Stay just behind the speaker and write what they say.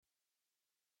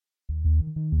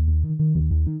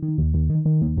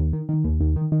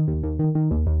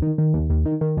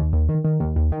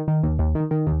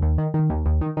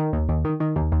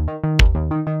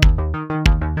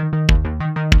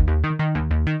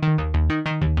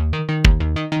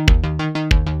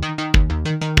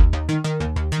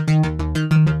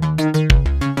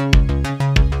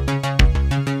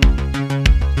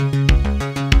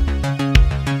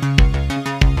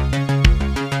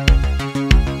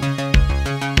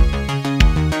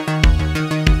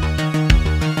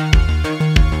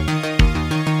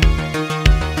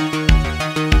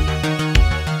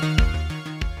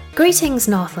Greetings,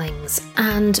 Northlings,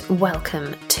 and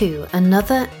welcome to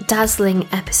another dazzling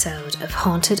episode of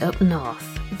Haunted Up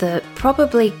North, the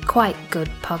probably quite good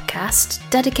podcast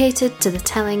dedicated to the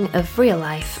telling of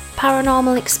real-life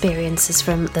paranormal experiences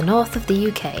from the north of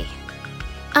the UK.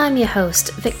 I'm your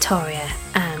host, Victoria,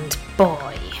 and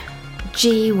boy,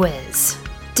 gee whiz,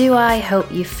 do I hope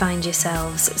you find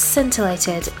yourselves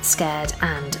scintillated, scared,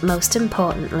 and most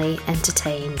importantly,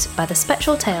 entertained by the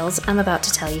spectral tales I'm about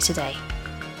to tell you today.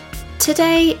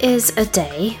 Today is a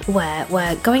day where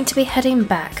we're going to be heading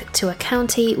back to a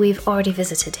county we've already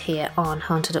visited here on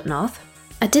Haunted Up North.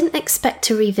 I didn't expect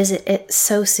to revisit it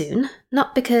so soon,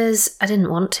 not because I didn't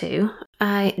want to.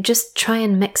 I just try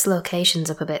and mix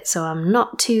locations up a bit so I'm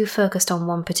not too focused on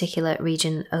one particular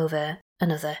region over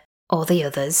another, or the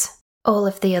others. All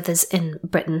of the others in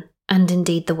Britain, and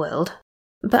indeed the world.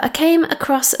 But I came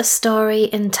across a story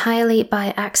entirely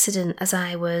by accident as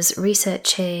I was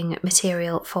researching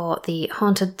material for the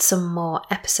Haunted Some More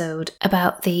episode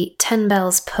about the 10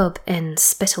 Bells pub in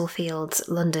Spitalfields,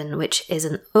 London, which is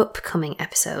an upcoming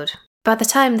episode. By the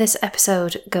time this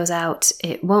episode goes out,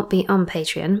 it won't be on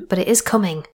Patreon, but it is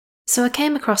coming. So I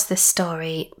came across this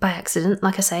story by accident,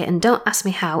 like I say, and don't ask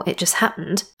me how, it just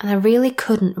happened, and I really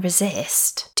couldn't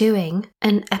resist doing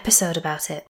an episode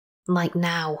about it. Like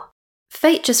now.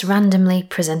 Fate just randomly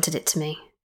presented it to me.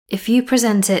 If you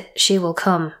present it, she will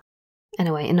come.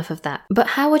 Anyway, enough of that.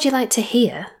 But how would you like to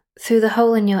hear, through the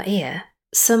hole in your ear,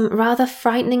 some rather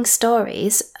frightening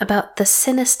stories about the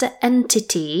sinister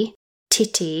entity,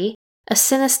 a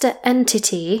sinister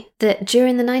entity that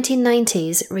during the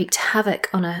 1990s wreaked havoc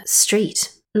on a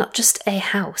street, not just a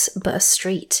house, but a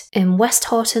street, in West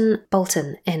Horton,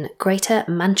 Bolton, in Greater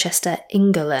Manchester,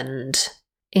 England.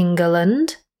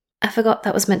 England? I forgot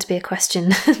that was meant to be a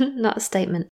question, not a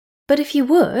statement. But if you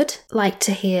would like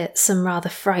to hear some rather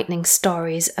frightening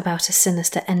stories about a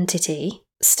sinister entity,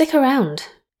 stick around.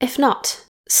 If not,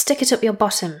 stick it up your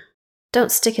bottom.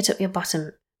 Don't stick it up your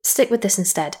bottom. Stick with this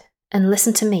instead, and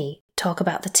listen to me talk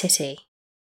about the titty.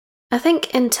 I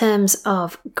think in terms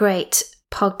of great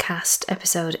podcast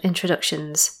episode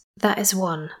introductions, that is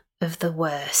one of the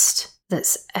worst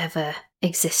that's ever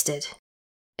existed.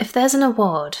 If there's an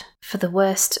award for the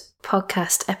worst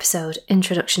podcast episode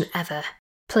introduction ever,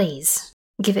 please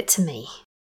give it to me.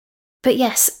 But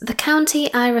yes, the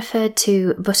county I referred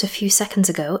to but a few seconds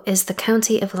ago is the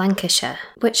county of Lancashire,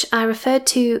 which I referred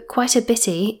to quite a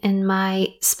bitty in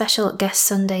my special Guest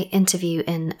Sunday interview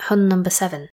in Hun number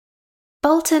 7.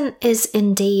 Bolton is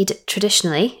indeed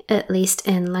traditionally, at least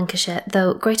in Lancashire,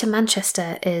 though Greater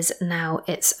Manchester is now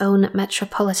its own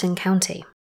metropolitan county,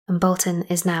 and Bolton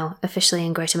is now officially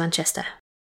in Greater Manchester.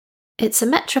 It's a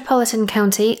metropolitan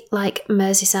county like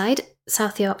Merseyside,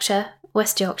 South Yorkshire,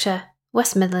 West Yorkshire,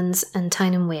 West Midlands and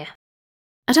Tyne and Wear.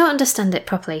 I don't understand it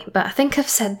properly, but I think I've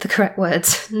said the correct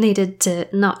words needed to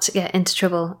not get into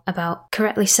trouble about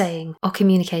correctly saying or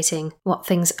communicating what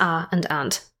things are and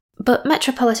aren't. But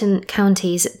metropolitan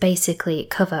counties basically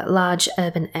cover large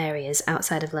urban areas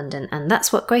outside of London, and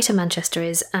that's what Greater Manchester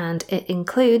is, and it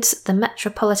includes the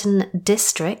metropolitan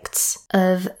districts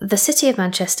of the City of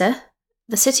Manchester,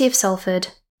 the City of Salford,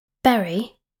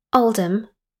 Bury, Oldham,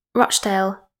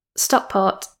 Rochdale,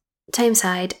 Stockport,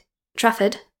 Tameside,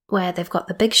 Trafford, where they've got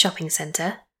the big shopping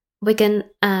centre, Wigan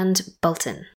and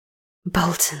Bolton.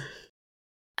 Bolton.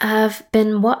 I've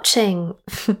been watching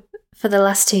for the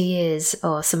last 2 years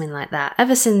or something like that,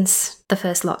 ever since the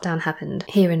first lockdown happened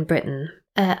here in Britain.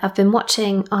 I've been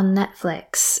watching on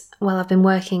Netflix while I've been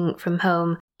working from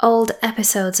home old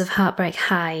episodes of Heartbreak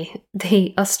High,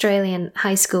 the Australian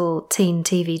high school teen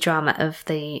TV drama of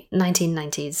the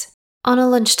 1990s. On a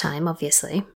lunchtime,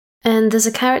 obviously. And there's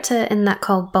a character in that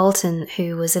called Bolton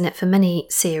who was in it for many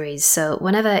series, so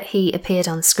whenever he appeared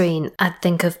on screen, I'd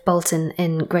think of Bolton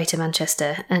in Greater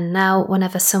Manchester, and now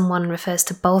whenever someone refers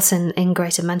to Bolton in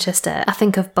Greater Manchester, I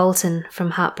think of Bolton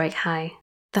from Heartbreak High.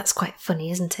 That's quite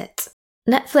funny, isn't it?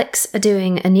 Netflix are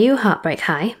doing a new Heartbreak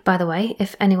High, by the way,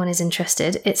 if anyone is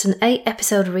interested. It's an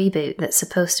 8-episode reboot that's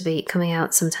supposed to be coming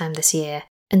out sometime this year.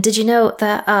 And did you know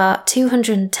there are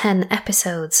 210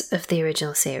 episodes of the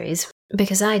original series?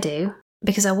 Because I do.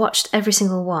 Because I watched every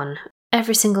single one,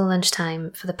 every single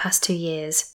lunchtime for the past 2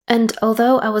 years. And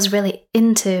although I was really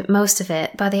into most of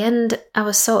it, by the end I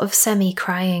was sort of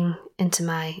semi-crying into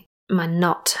my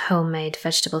not homemade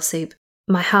vegetable soup.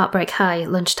 My Heartbreak High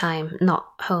lunchtime not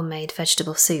homemade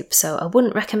vegetable soup, so I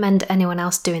wouldn't recommend anyone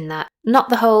else doing that. Not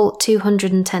the whole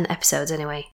 210 episodes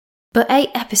anyway. But 8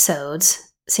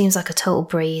 episodes seems like a total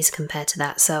breeze compared to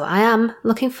that, so I am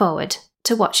looking forward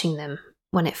to watching them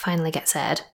when it finally gets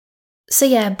aired. So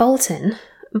yeah, Bolton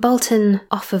Bolton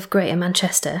off of Greater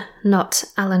Manchester, not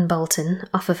Alan Bolton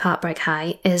off of Heartbreak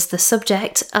High, is the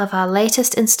subject of our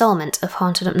latest instalment of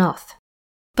Haunted Up North.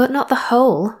 But not the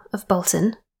whole of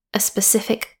Bolton, a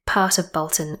specific part of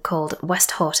Bolton called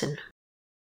West Horton.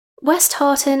 West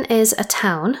Horton is a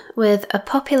town with a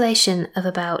population of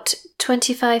about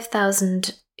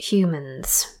 25,000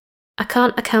 humans. I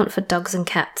can't account for dogs and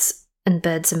cats and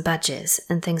birds and badgers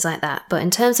and things like that, but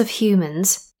in terms of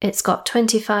humans, it's got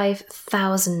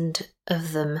 25,000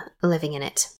 of them living in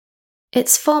it.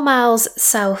 It's 4 miles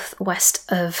southwest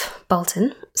of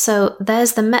Bolton, so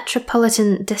there's the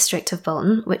Metropolitan District of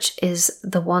Bolton, which is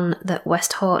the one that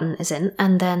West Horton is in,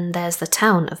 and then there's the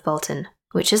town of Bolton,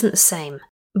 which isn't the same.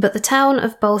 But the town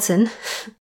of Bolton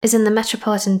is in the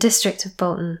Metropolitan District of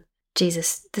Bolton.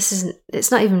 Jesus, I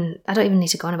don't even need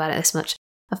to go on about it this much.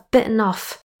 I've bitten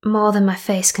off more than my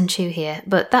face can chew here,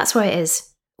 but that's where it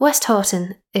is. West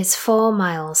Horton is 4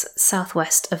 miles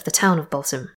southwest of the town of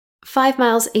Bolton, 5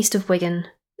 miles east of Wigan,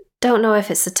 don't know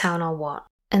if it's the town or what,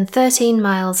 and 13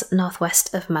 miles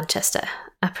northwest of Manchester.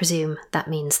 I presume that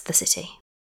means the city.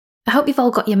 I hope you've all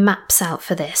got your maps out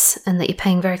for this and that you're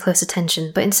paying very close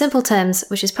attention, but in simple terms,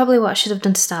 which is probably what I should have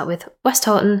done to start with, West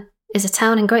Horton is a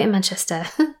town in Greater Manchester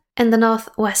in the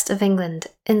northwest of England,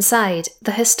 inside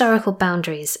the historical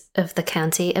boundaries of the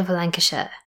county of Lancashire.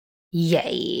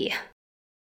 Yay!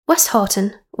 West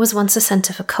Horton was once a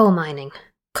centre for coal mining,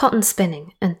 cotton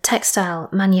spinning and textile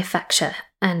manufacture,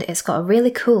 and it's got a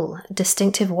really cool,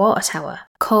 distinctive water tower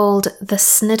called the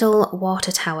Sniddle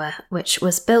Water Tower, which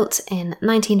was built in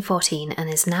 1914 and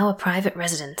is now a private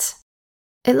residence.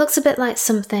 It looks a bit like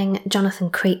something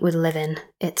Jonathan Crete would live in.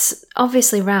 It's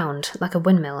obviously round, like a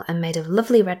windmill, and made of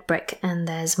lovely red brick, and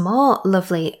there's more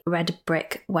lovely red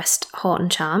brick West Horton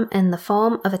charm in the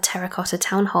form of a terracotta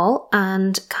town hall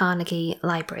and Carnegie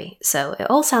Library, so it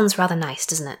all sounds rather nice,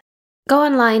 doesn't it? Go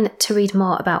online to read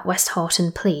more about West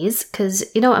Horton, please, because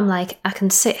you know what I'm like, I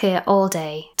can sit here all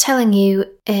day telling you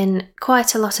in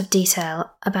quite a lot of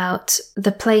detail about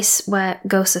the place where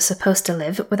ghosts are supposed to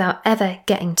live without ever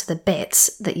getting to the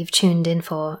bits that you've tuned in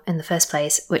for in the first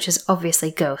place, which is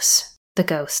obviously ghosts. The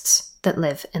ghosts that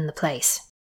live in the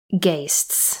place.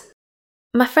 Geists.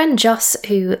 My friend Joss,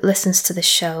 who listens to this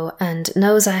show and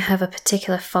knows I have a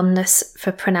particular fondness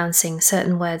for pronouncing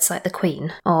certain words like the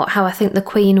Queen, or how I think the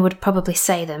Queen would probably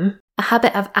say them, a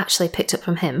habit I've actually picked up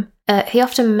from him, he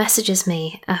often messages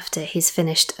me after he's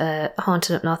finished a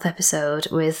Haunted Up North episode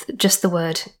with just the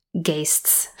word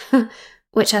geists,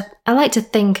 which I like to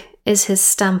think is his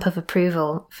stamp of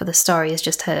approval for the story he's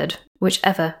just heard,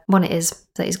 whichever one it is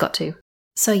that he's got to.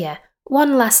 So yeah.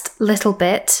 One last little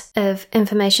bit of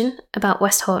information about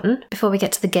West Horton before we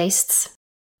get to the geists.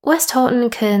 West Horton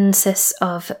consists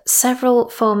of several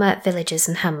former villages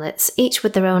and hamlets, each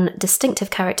with their own distinctive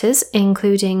characters,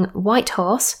 including White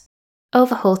Horse,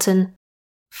 Overholton,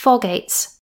 Four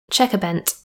Gates,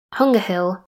 Checkerbent, Hunger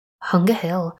Hill,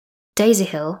 Daisy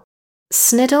Hill,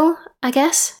 Sniddle, I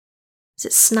guess? Is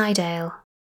it Snydale?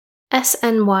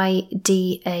 Snydale,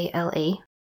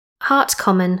 Hart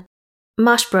Common,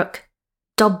 Marshbrook,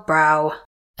 Dobbrow,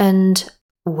 and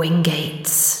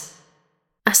Wingates.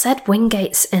 I said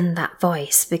Wingates in that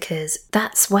voice because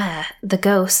that's where the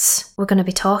ghosts we're going to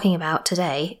be talking about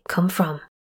today come from.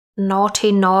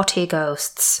 Naughty, naughty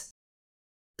ghosts.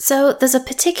 So there's a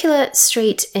particular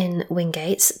street in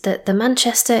Wingates that the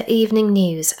Manchester Evening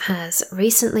News has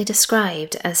recently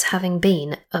described as having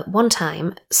been, at one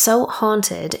time, so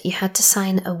haunted you had to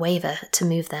sign a waiver to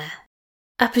move there.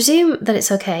 I presume that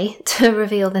it's okay to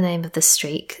reveal the name of the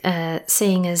street,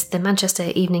 seeing as the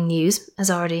Manchester Evening News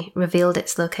has already revealed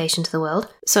its location to the world.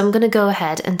 So I'm going to go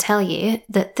ahead and tell you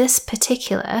that this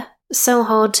particular, so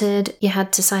haunted you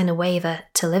had to sign a waiver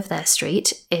to live there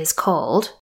street is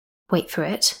called, wait for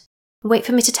it, wait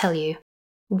for me to tell you,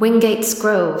 Wingates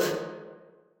Grove.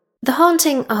 The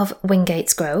haunting of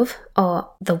Wingates Grove,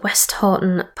 or the West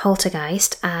Horton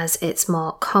Poltergeist as it's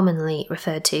more commonly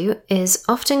referred to, is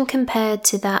often compared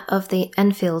to that of the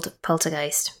Enfield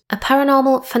Poltergeist, a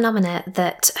paranormal phenomena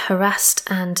that harassed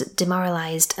and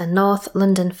demoralised a North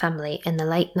London family in the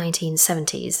late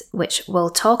 1970s, which we'll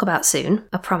talk about soon,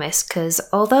 I promise, because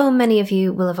although many of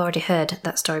you will have already heard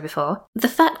that story before, the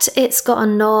fact it's got a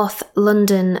North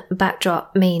London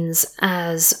backdrop means,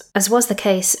 as was the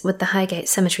case with the Highgate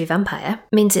Cemetery vampire,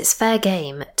 means it's fair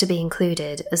game to be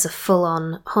included as a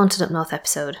full-on Haunted Up North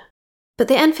episode. But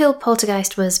the Enfield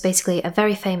Poltergeist was basically a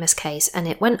very famous case, and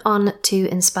it went on to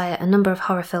inspire a number of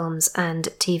horror films and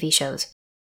TV shows.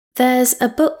 There's a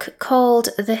book called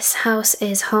This House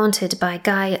is Haunted by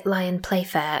Guy Lyon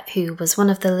Playfair, who was one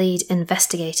of the lead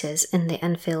investigators in the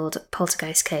Enfield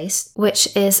poltergeist case,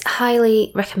 which is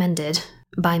highly recommended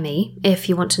by me if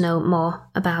you want to know more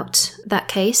about that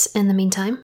case in the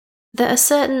meantime. There are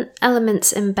certain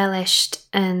elements embellished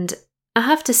and, I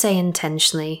have to say,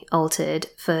 intentionally altered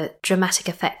for dramatic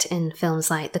effect in films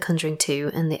like The Conjuring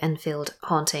 2 and The Enfield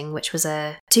Haunting, which was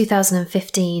a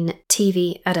 2015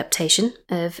 TV adaptation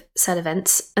of said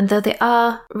events. And though they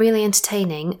are really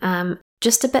entertaining, I'm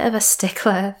just a bit of a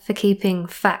stickler for keeping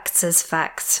facts as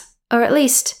facts, or at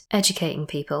least educating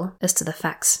people as to the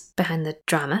facts behind the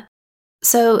drama.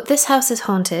 So This House is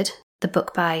Haunted, the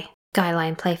book by Guy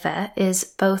Lyon Playfair,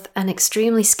 is both an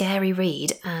extremely scary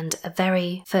read and a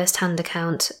very first-hand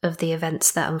account of the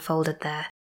events that unfolded there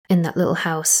in that little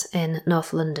house in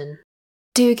North London.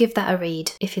 Do give that a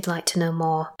read if you'd like to know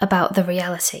more about the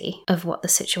reality of what the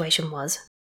situation was.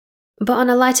 But on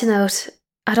a lighter note,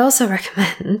 I'd also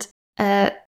recommend,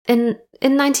 in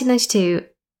 1992,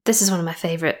 this is one of my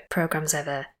favourite programmes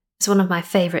ever. It's one of my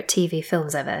favourite TV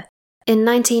films ever. In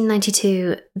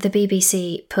 1992, the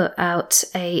BBC put out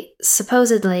a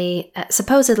supposedly at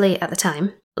the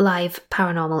time, live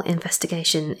paranormal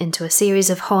investigation into a series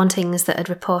of hauntings that had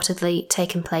reportedly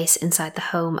taken place inside the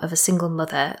home of a single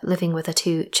mother living with her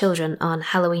 2 children on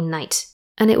Halloween night.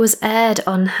 And it was aired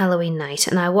on Halloween night,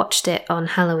 and I watched it on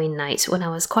Halloween night when I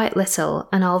was quite little,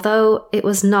 and although it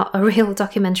was not a real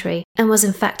documentary and was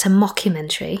in fact a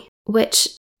mockumentary, which,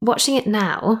 watching it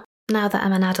now that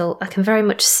I'm an adult, I can very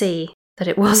much see that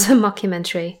it was a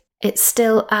mockumentary. It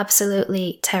still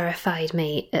absolutely terrified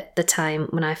me at the time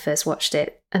when I first watched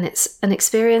it, and it's an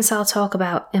experience I'll talk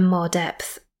about in more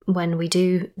depth when we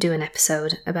do an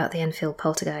episode about the Enfield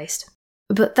poltergeist.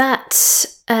 But that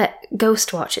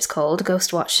Ghostwatch, it's called.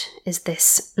 Ghostwatch is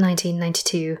this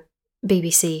 1992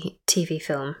 BBC TV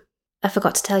film. I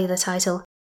forgot to tell you the title.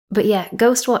 But yeah,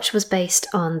 Ghostwatch was based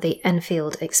on the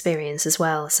Enfield experience as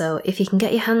well, so if you can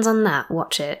get your hands on that,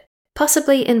 watch it.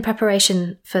 Possibly in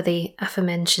preparation for the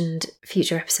aforementioned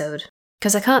future episode,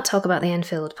 because I can't talk about the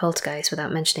Enfield poltergeist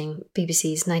without mentioning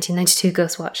BBC's 1992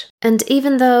 Ghostwatch. And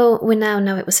even though we now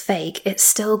know it was fake, it's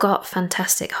still got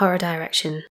fantastic horror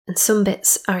direction, and some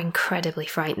bits are incredibly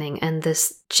frightening, and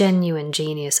there's genuine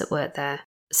genius at work there.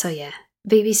 So yeah,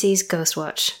 BBC's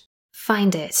Ghostwatch.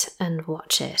 Find it and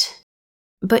watch it.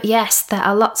 But yes, there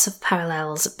are lots of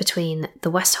parallels between the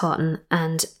West Horton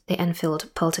and the Enfield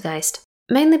poltergeist,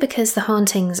 mainly because the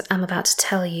hauntings I'm about to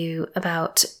tell you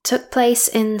about took place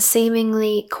in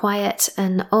seemingly quiet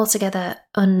and altogether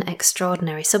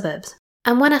unextraordinary suburbs.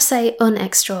 And when I say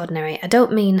unextraordinary, I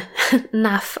don't mean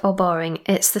naff or boring.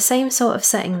 It's the same sort of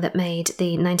setting that made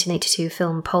the 1982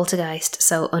 film Poltergeist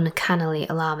so uncannily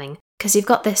alarming. Because you've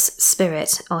got this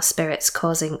spirit or spirits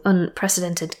causing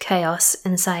unprecedented chaos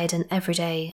inside an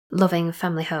everyday, loving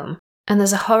family home. And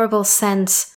there's a horrible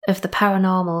sense of the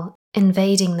paranormal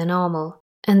invading the normal.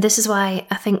 And this is why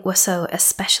I think we're so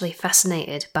especially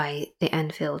fascinated by the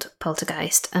Enfield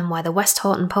poltergeist, and why the West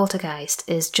Horton poltergeist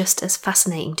is just as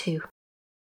fascinating too.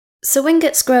 So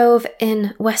Wingate's Grove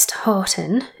in West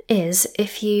Horton is,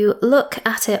 if you look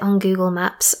at it on Google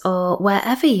Maps or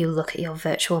wherever you look at your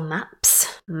virtual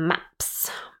maps,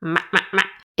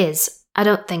 is, I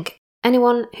don't think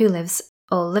anyone who lives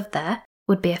or lived there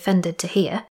would be offended to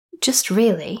hear, just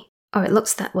really, or it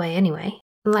looks that way anyway,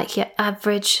 like your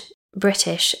average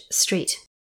British street.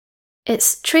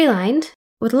 It's tree-lined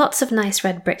with lots of nice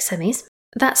red brick semis.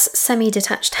 That's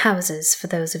semi-detached houses, for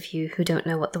those of you who don't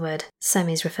know what the word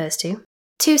semis refers to.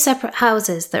 2 separate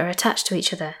houses that are attached to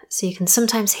each other, so you can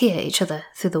sometimes hear each other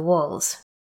through the walls.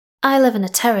 I live in a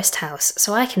terraced house,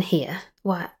 so I can hear.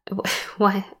 Why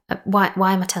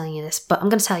am I telling you this? But I'm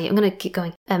going to tell you, I'm going to keep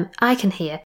going. I can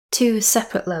hear 2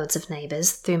 separate loads of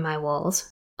neighbours through my walls.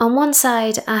 On one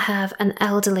side, I have an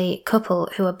elderly couple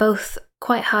who are both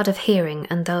quite hard of hearing,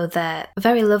 and though they're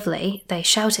very lovely, they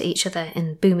shout at each other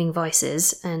in booming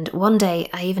voices, and one day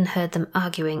I even heard them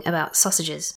arguing about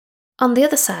sausages. On the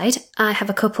other side, I have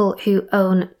a couple who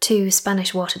own 2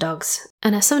 Spanish water dogs,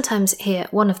 and I sometimes hear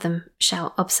one of them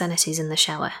shout obscenities in the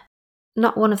shower.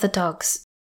 Not one of the dogs,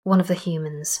 one of the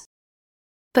humans.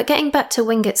 But getting back to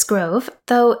Wingate's Grove,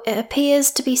 though it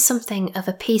appears to be something of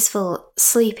a peaceful,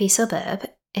 sleepy suburb,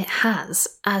 it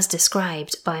has, as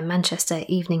described by Manchester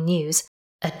Evening News,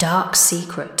 a dark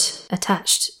secret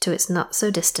attached to its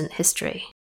not-so-distant history.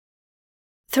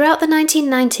 Throughout the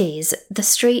 1990s, the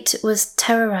street was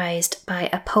terrorised by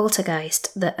a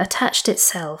poltergeist that attached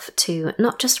itself to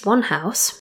not just one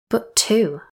house, but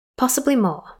 2, possibly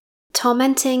more,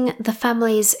 tormenting the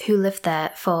families who lived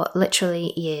there for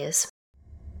literally years.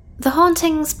 The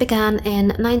hauntings began in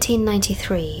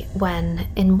 1993 when,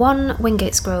 in one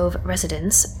Wingatesgrove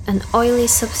residence, an oily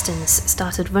substance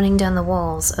started running down the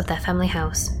walls of their family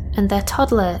house, and their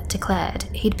toddler declared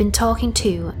he'd been talking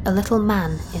to a little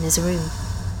man in his room.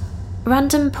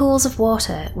 Random pools of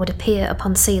water would appear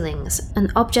upon ceilings,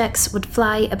 and objects would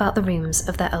fly about the rooms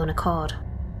of their own accord.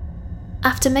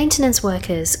 After maintenance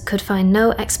workers could find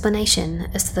no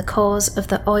explanation as to the cause of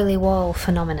the oily wall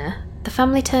phenomena, the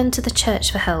family turned to the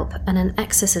church for help and an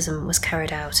exorcism was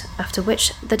carried out, after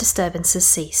which the disturbances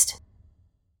ceased.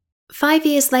 5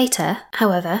 years later,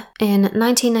 however, in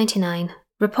 1999,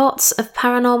 reports of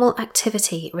paranormal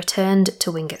activity returned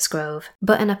to Wingatesgrove,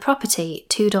 but in a property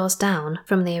 2 doors down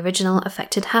from the original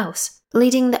affected house,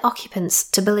 leading the occupants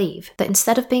to believe that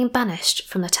instead of being banished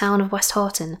from the town of West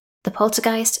Horton, the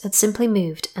poltergeist had simply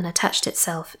moved and attached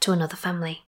itself to another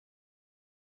family.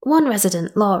 One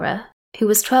resident, Laura, who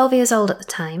was 12 years old at the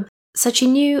time, said she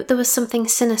knew there was something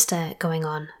sinister going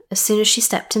on as soon as she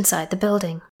stepped inside the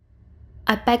building.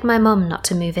 "I begged my mum not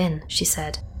to move in," she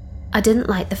said. "I didn't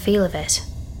like the feel of it.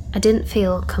 I didn't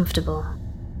feel comfortable.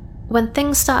 When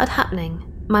things started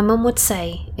happening, my mum would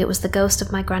say it was the ghost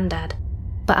of my granddad,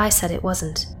 but I said it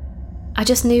wasn't. I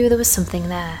just knew there was something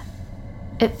there.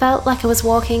 It felt like I was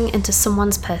walking into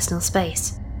someone's personal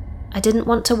space. I didn't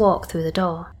want to walk through the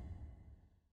door."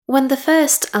 When the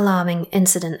first alarming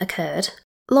incident occurred,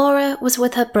 Laura was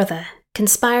with her brother,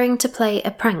 conspiring to play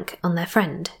a prank on their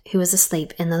friend, who was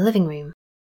asleep in the living room.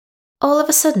 All of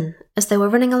a sudden, as they were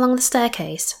running along the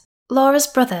staircase, Laura's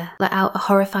brother let out a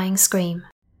horrifying scream.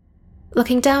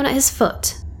 Looking down at his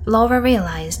foot, Laura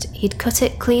realised he'd cut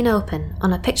it clean open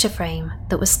on a picture frame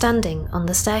that was standing on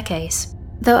the staircase,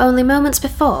 though only moments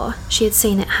before she had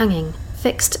seen it hanging,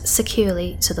 fixed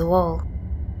securely to the wall.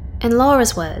 In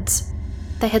Laura's words,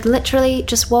 they had literally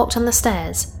just walked on the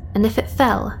stairs, and if it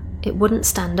fell, it wouldn't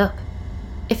stand up.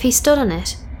 If he stood on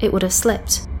it, it would have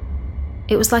slipped.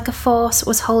 It was like a force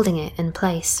was holding it in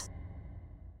place.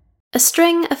 A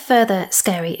string of further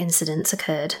scary incidents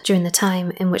occurred during the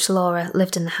time in which Laura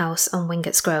lived in the house on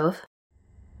Wingatesgrove.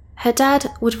 Her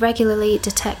dad would regularly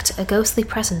detect a ghostly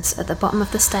presence at the bottom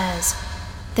of the stairs.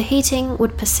 The heating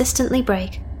would persistently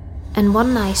break, and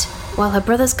one night, while her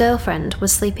brother's girlfriend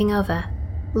was sleeping over,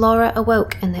 Laura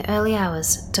awoke in the early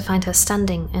hours to find her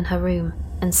standing in her room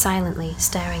and silently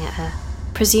staring at her,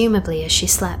 presumably as she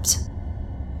slept.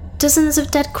 Dozens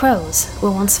of dead crows were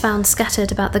once found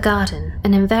scattered about the garden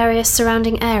and in various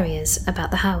surrounding areas about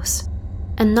the house.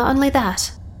 And not only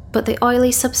that, but the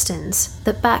oily substance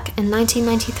that back in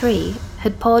 1993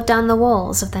 had poured down the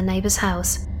walls of their neighbour's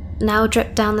house now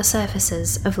dripped down the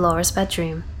surfaces of Laura's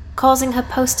bedroom, causing her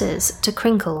posters to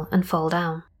crinkle and fall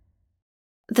down.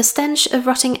 The stench of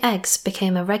rotting eggs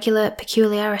became a regular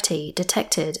peculiarity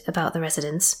detected about the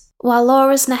residence, while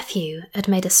Laura's nephew had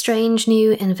made a strange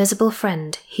new invisible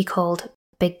friend he called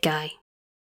Big Guy.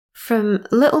 From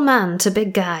little man to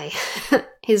big guy,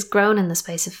 he's grown in the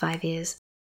space of 5 years.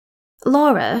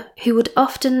 Laura, who would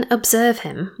often observe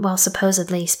him while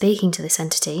supposedly speaking to this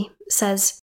entity,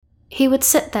 says, "He would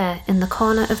sit there in the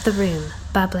corner of the room,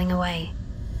 babbling away.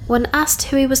 When asked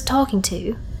who he was talking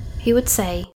to, he would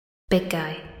say, 'Big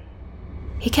Guy.'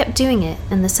 He kept doing it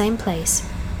in the same place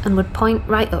and would point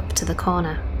right up to the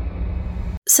corner."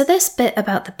 So this bit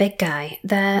about the big guy,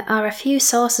 there are a few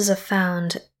sources I've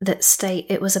found that state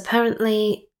it was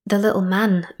apparently the little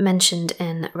man mentioned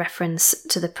in reference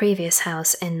to the previous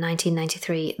house in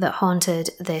 1993 that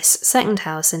haunted this second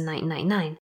house in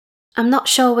 1999. I'm not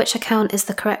sure which account is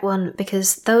the correct one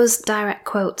because those direct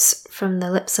quotes from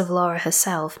the lips of Laura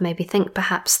herself made me think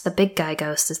perhaps the big guy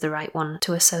ghost is the right one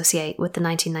to associate with the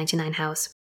 1999 house.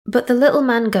 But the little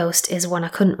man ghost is one I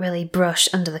couldn't really brush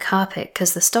under the carpet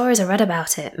because the stories I read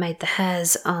about it made the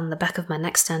hairs on the back of my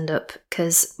neck stand up,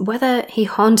 because whether he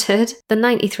haunted the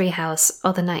 93 house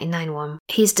or the 99 one,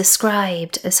 he's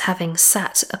described as having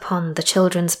sat upon the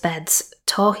children's beds,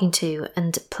 talking to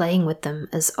and playing with them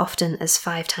as often as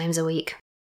 5 times a week.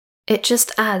 It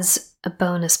just adds a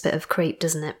bonus bit of creep,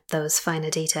 doesn't it, those finer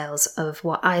details of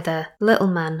what either little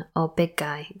man or big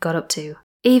guy got up to.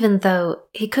 Even though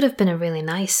he could have been a really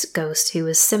nice ghost who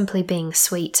was simply being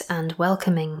sweet and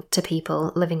welcoming to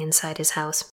people living inside his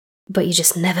house. But you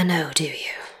just never know, do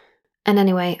you? And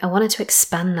anyway, I wanted to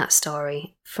expand that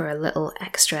story for a little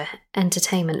extra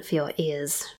entertainment for your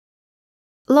ears.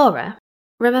 Laura,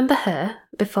 remember her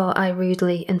before I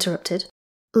rudely interrupted?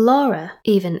 Laura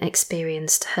even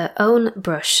experienced her own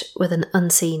brush with an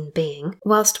unseen being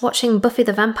whilst watching Buffy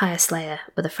the Vampire Slayer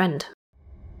with a friend.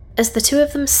 As the two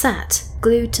of them sat,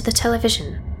 glued to the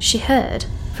television, she heard,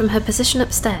 from her position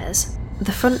upstairs,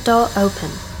 the front door open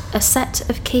a set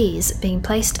of keys being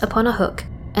placed upon a hook,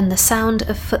 and the sound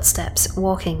of footsteps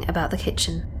walking about the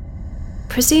kitchen.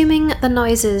 Presuming the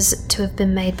noises to have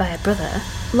been made by her brother,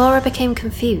 Laura became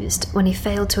confused when he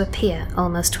failed to appear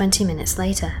almost 20 minutes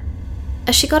later.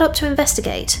 As she got up to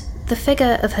investigate, the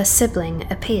figure of her sibling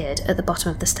appeared at the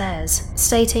bottom of the stairs,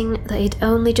 stating that he'd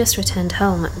only just returned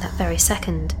home that very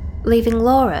second, leaving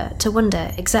Laura to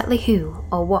wonder exactly who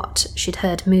or what she'd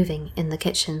heard moving in the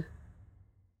kitchen.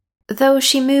 Though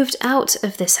she moved out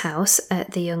of this house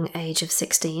at the young age of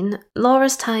 16,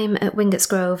 Laura's time at Wingate's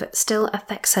Grove still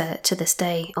affects her to this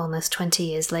day, almost 20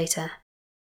 years later.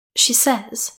 She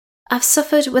says, "I've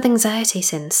suffered with anxiety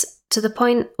since, to the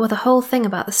point where the whole thing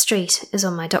about the street is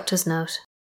on my doctor's note.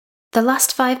 The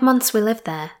last 5 months we lived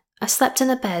there, I slept in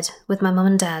a bed with my mum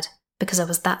and dad because I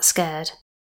was that scared.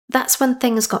 That's when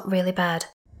things got really bad.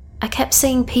 I kept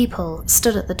seeing people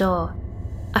stood at the door.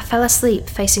 I fell asleep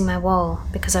facing my wall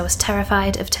because I was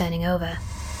terrified of turning over.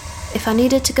 If I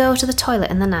needed to go to the toilet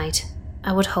in the night,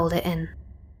 I would hold it in."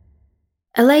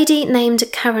 A lady named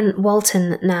Karen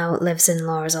Walton now lives in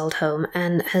Laura's old home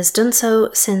and has done so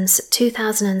since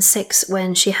 2006,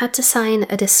 when she had to sign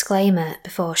a disclaimer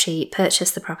before she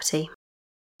purchased the property.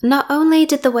 Not only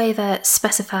did the waiver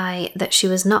specify that she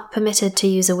was not permitted to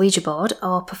use a Ouija board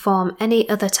or perform any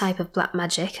other type of black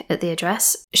magic at the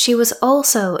address, she was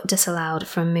also disallowed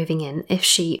from moving in if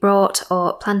she brought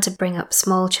or planned to bring up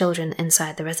small children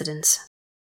inside the residence.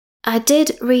 I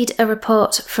did read a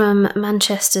report from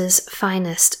Manchester's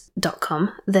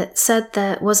Finest.com that said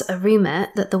there was a rumour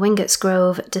that the Wingate's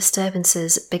Grove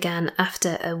disturbances began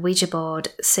after a Ouija board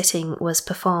sitting was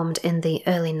performed in the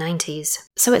early 90s.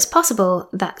 So it's possible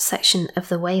that section of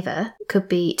the waiver could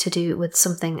be to do with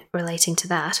something relating to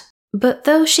that. But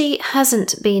though she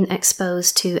hasn't been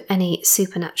exposed to any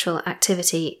supernatural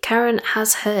activity, Karen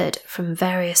has heard from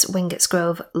various Wingate's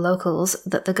Grove locals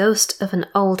that the ghost of an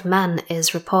old man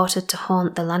is reported to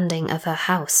haunt the landing of her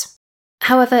house.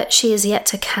 However, she is yet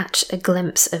to catch a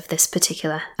glimpse of this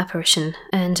particular apparition,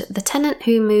 and the tenant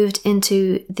who moved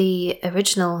into the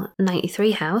original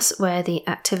 93 house, where the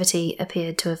activity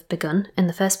appeared to have begun in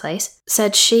the first place,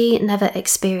 said she never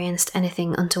experienced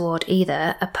anything untoward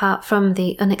either, apart from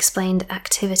the unexplained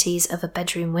activities of a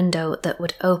bedroom window that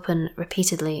would open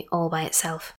repeatedly all by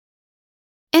itself.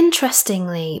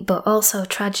 Interestingly, but also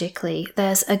tragically,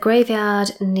 there's a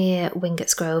graveyard near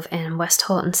Wingate's Grove in West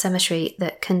Horton Cemetery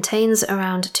that contains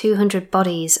around 200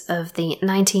 bodies of the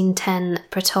 1910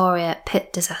 Pretoria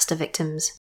pit disaster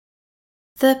victims.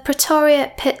 The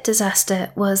Pretoria pit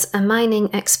disaster was a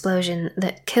mining explosion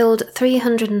that killed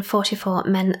 344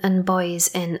 men and boys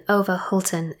in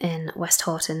Overhulton in West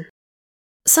Horton.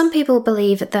 Some people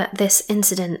believe that this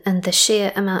incident and the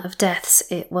sheer amount of deaths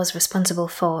it was responsible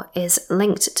for is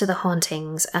linked to the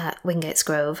hauntings at Wingate's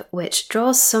Grove, which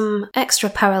draws some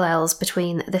extra parallels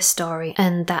between this story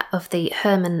and that of the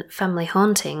Herman family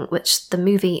haunting, which the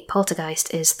movie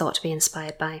Poltergeist is thought to be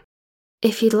inspired by.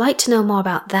 If you'd like to know more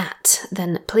about that,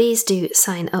 then please do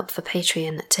sign up for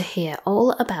Patreon to hear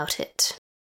all about it.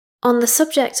 On the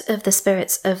subject of the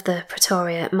spirits of the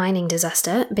Pretoria mining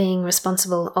disaster being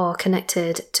responsible or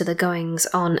connected to the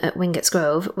goings-on at Wingate's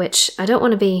Grove, which I don't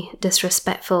want to be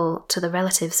disrespectful to the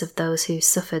relatives of those who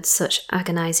suffered such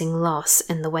agonising loss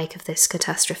in the wake of this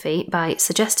catastrophe by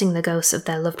suggesting the ghosts of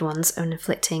their loved ones are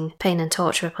inflicting pain and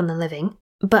torture upon the living,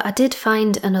 but I did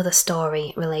find another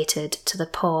story related to the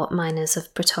poor miners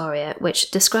of Pretoria, which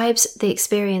describes the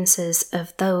experiences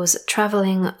of those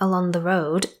travelling along the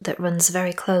road that runs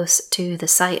very close to the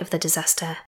site of the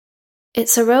disaster.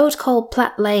 It's a road called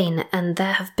Platt Lane, and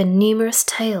there have been numerous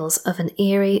tales of an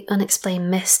eerie,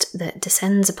 unexplained mist that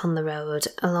descends upon the road,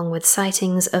 along with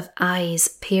sightings of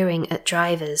eyes peering at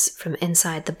drivers from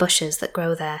inside the bushes that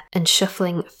grow there, and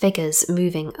shuffling figures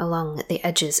moving along the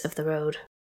edges of the road.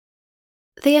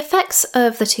 The effects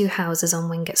of the two houses on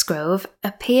Wingate's Grove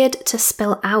appeared to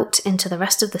spill out into the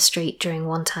rest of the street during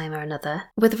one time or another,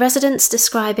 with residents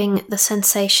describing the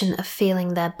sensation of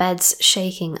feeling their beds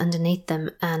shaking underneath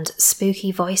them and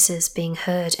spooky voices being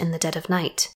heard in the dead of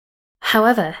night.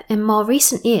 However, in more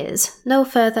recent years, no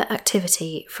further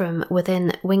activity from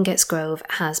within Wingate's Grove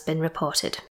has been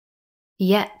reported.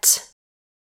 Yet.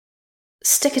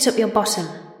 Stick it up your bottom.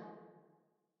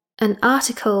 An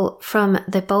article from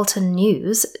the Bolton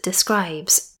News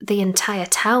describes the entire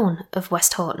town of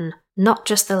West Horton, not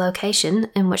just the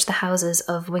location in which the houses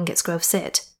of Wingate's Grove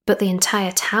sit, but the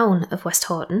entire town of West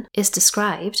Horton is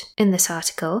described in this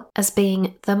article as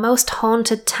being the most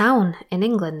haunted town in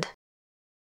England.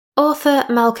 Author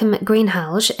Malcolm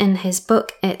Greenhalgh, in his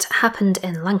book It Happened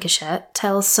in Lancashire,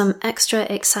 tells some extra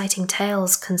exciting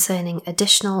tales concerning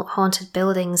additional haunted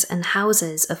buildings and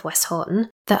houses of West Horton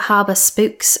that harbour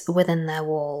spooks within their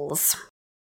walls.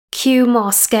 Cue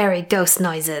more scary ghost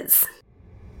noises.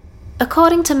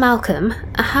 According to Malcolm,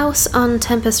 a house on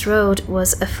Tempest Road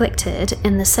was afflicted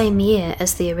in the same year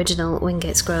as the original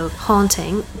Wingates Grove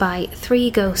haunting by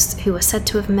 3 ghosts who were said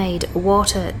to have made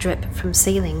water drip from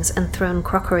ceilings and thrown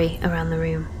crockery around the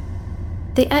room.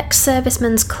 The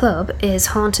ex-servicemen's club is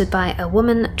haunted by a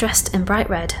woman dressed in bright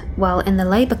red, while in the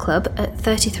Labour Club at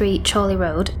 33 Chorley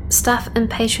Road, staff and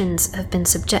patrons have been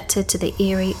subjected to the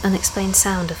eerie, unexplained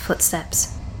sound of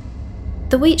footsteps.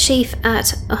 The Wheatsheaf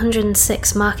at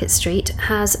 106 Market Street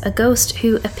has a ghost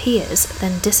who appears,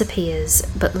 then disappears,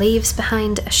 but leaves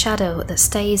behind a shadow that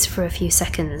stays for a few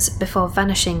seconds before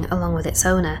vanishing along with its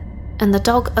owner, and the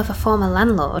dog of a former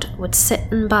landlord would sit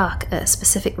and bark at a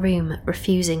specific room,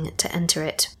 refusing to enter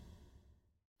it.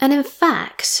 And in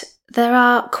fact, there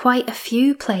are quite a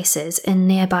few places in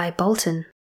nearby Bolton,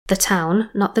 the town,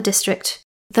 not the district,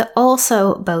 that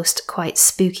also boast quite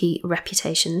spooky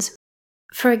reputations.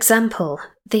 For example,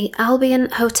 the Albion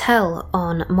Hotel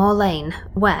on Moor Lane,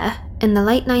 where, in the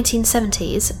late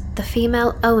 1970s, the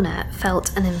female owner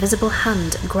felt an invisible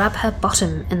hand grab her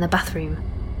bottom in the bathroom.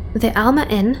 The Alma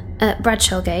Inn at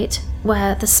Bradshawgate,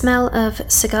 where the smell of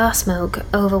cigar smoke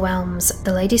overwhelms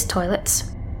the ladies'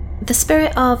 toilets. The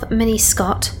spirit of Minnie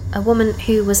Scott, a woman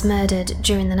who was murdered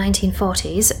during the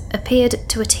 1940s, appeared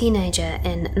to a teenager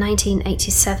in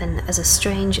 1987 as a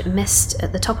strange mist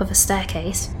at the top of a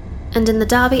staircase. And in the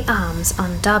Derby Arms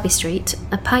on Derby Street,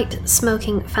 a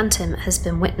pipe-smoking phantom has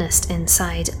been witnessed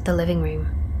inside the living room.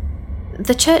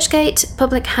 The Churchgate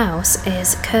public house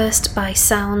is cursed by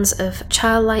sounds of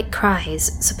childlike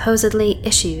cries supposedly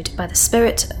issued by the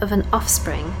spirit of an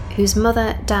offspring whose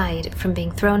mother died from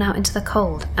being thrown out into the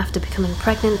cold after becoming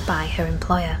pregnant by her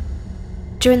employer.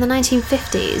 During the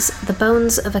 1950s, the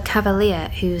bones of a cavalier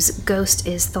whose ghost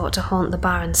is thought to haunt the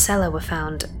bar and cellar were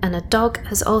found, and a dog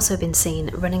has also been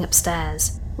seen running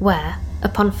upstairs, where,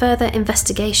 upon further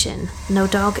investigation, no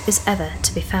dog is ever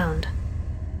to be found.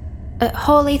 At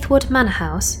Horleithwood Manor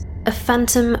House, a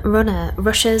phantom runner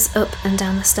rushes up and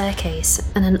down the staircase,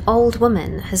 and an old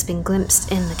woman has been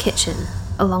glimpsed in the kitchen,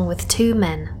 along with 2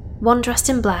 men, one dressed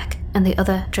in black and the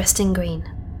other dressed in green.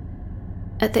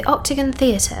 At the Octagon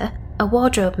Theatre, a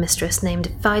wardrobe mistress named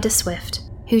Vida Swift,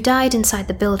 who died inside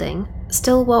the building,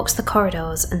 still walks the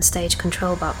corridors and stage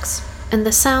control box, and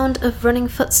the sound of running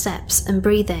footsteps and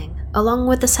breathing, along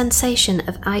with the sensation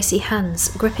of icy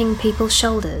hands gripping people's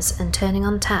shoulders and turning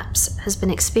on taps, has been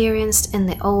experienced in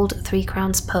the old 3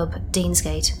 Crowns pub,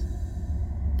 Deansgate.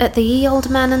 At the Ye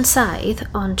Old Man and Scythe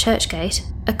on Churchgate,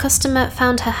 a customer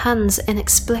found her hands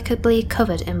inexplicably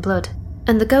covered in blood,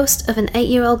 and the ghost of an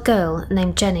 8-year-old girl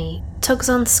named Jenny tugs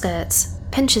on skirts,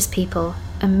 pinches people,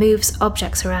 and moves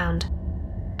objects around.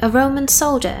 A Roman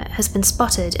soldier has been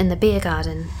spotted in the beer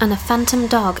garden, and a phantom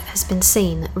dog has been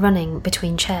seen running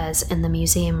between chairs in the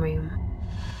museum room.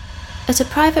 At a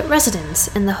private residence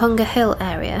in the Hunger Hill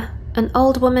area, an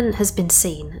old woman has been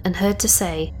seen and heard to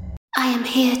say, "I am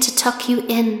here to tuck you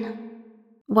in."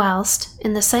 Whilst,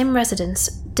 in the same residence,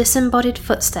 disembodied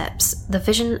footsteps, the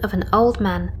vision of an old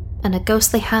man, and a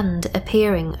ghostly hand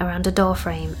appearing around a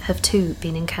doorframe have too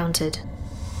been encountered.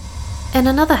 In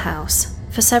another house,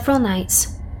 for several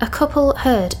nights, a couple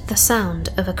heard the sound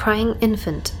of a crying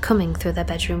infant coming through their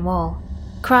bedroom wall,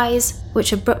 cries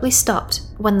which abruptly stopped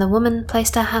when the woman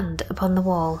placed her hand upon the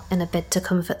wall in a bid to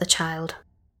comfort the child.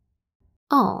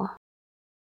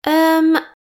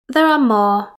 There are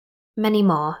more, many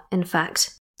more, in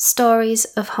fact, stories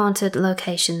of haunted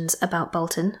locations about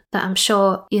Bolton that I'm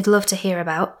sure you'd love to hear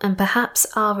about, and perhaps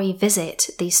I'll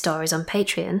revisit these stories on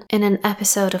Patreon in an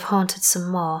episode of Haunted some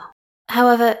more.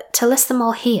 However, to list them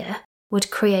all here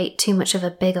would create too much of a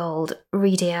big old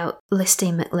ready out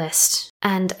listy McList,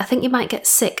 and I think you might get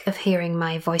sick of hearing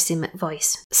my voicey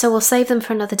McVoice, so we'll save them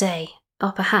for another day.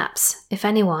 Or perhaps, if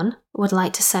anyone would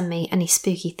like to send me any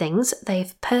spooky things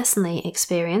they've personally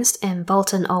experienced in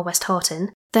Bolton or West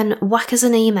Horton, then whack us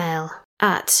an email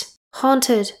at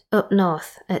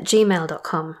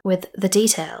hauntedupnorth@gmail.com with the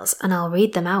details, and I'll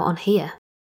read them out on here.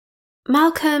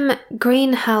 Malcolm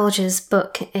Greenhalgh's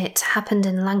book It Happened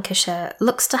in Lancashire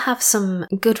looks to have some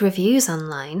good reviews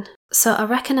online, so I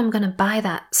reckon I'm going to buy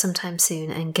that sometime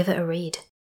soon and give it a read.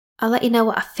 I'll let you know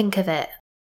what I think of it.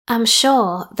 I'm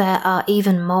sure there are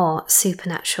even more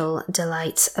supernatural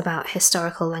delights about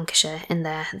historical Lancashire in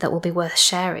there that will be worth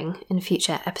sharing in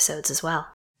future episodes as well.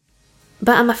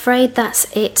 But I'm afraid that's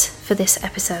it for this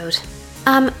episode.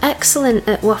 I'm excellent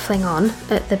at waffling on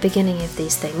at the beginning of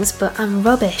these things, but I'm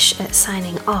rubbish at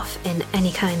signing off in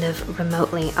any kind of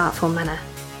remotely artful manner.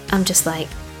 I'm just like,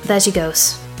 there's your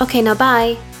ghost. Okay, now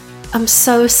bye. I'm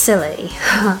so silly.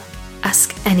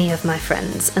 Ask any of my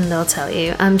friends and they'll tell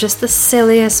you I'm just the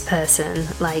silliest person,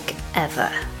 like,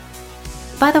 ever.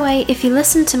 By the way, if you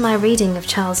listened to my reading of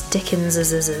Charles Dickens'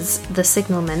 The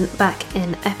Signalman back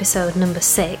in episode number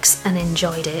 6 and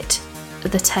enjoyed it,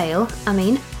 the tale, I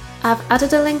mean, I've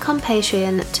added a link on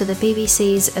Patreon to the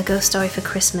BBC's A Ghost Story for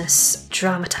Christmas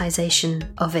dramatisation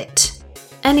of it.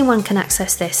 Anyone can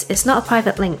access this. It's not a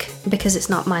private link, because it's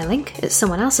not my link, it's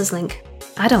someone else's link.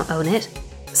 I don't own it.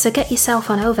 So get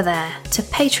yourself on over there to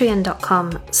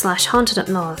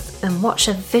patreon.com/hauntedupnorth and watch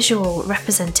a visual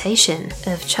representation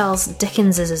of Charles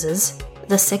Dickens'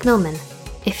 The Signalman,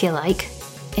 if you like.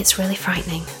 It's really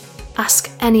frightening.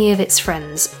 Ask any of its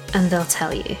friends and they'll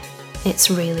tell you. It's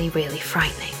really, really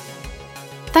frightening.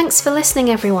 Thanks for listening,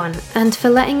 everyone, and for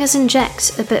letting us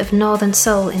inject a bit of Northern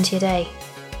soul into your day.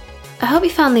 I hope you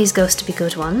found these ghosts to be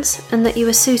good ones, and that you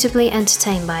were suitably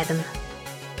entertained by them.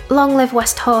 Long live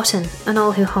West Horton and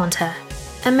all who haunt her,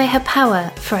 and may her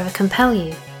power forever compel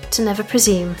you to never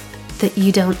presume that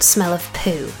you don't smell of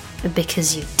poo,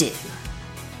 because you do.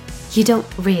 You don't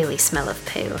really smell of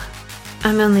poo.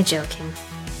 I'm only joking,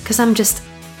 because I'm just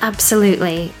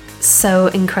absolutely so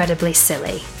incredibly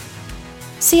silly.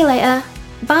 See you later.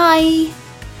 Bye!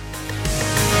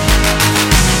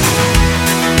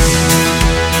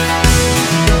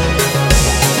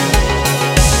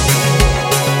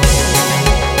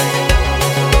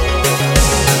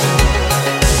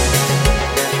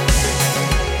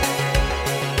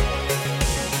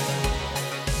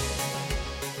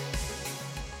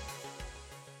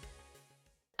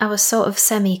 I was sort of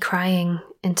semi-crying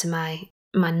into my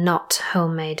not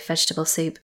homemade vegetable soup.